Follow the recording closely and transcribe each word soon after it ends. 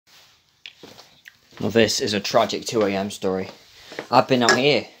Well, this is a tragic 2 AM story. I've been out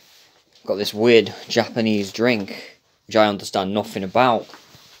here, got this weird Japanese drink, which I understand nothing about.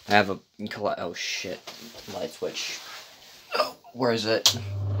 I have a, oh shit, light switch. Oh, where is it?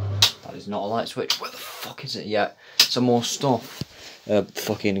 That is not a light switch. Where the fuck is it? Yeah, some more stuff.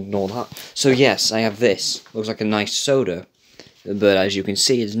 Fucking ignore that. So yes, I have this. Looks like a nice soda, but as you can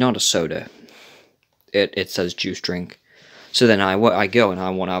see, it's not a soda. It says juice drink. So then I go and I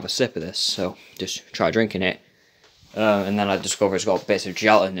want to have a sip of this, so just try drinking it. And then I discover it's got bits of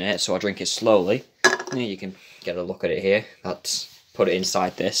gelatin in it, so I drink it slowly. You can get a look at it here. That's put it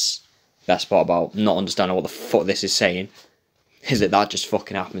inside this. Best part about not understanding what the fuck this is saying is that just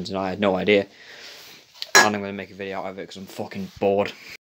fucking happens and I had no idea. And I'm going to make a video out of it because I'm fucking bored.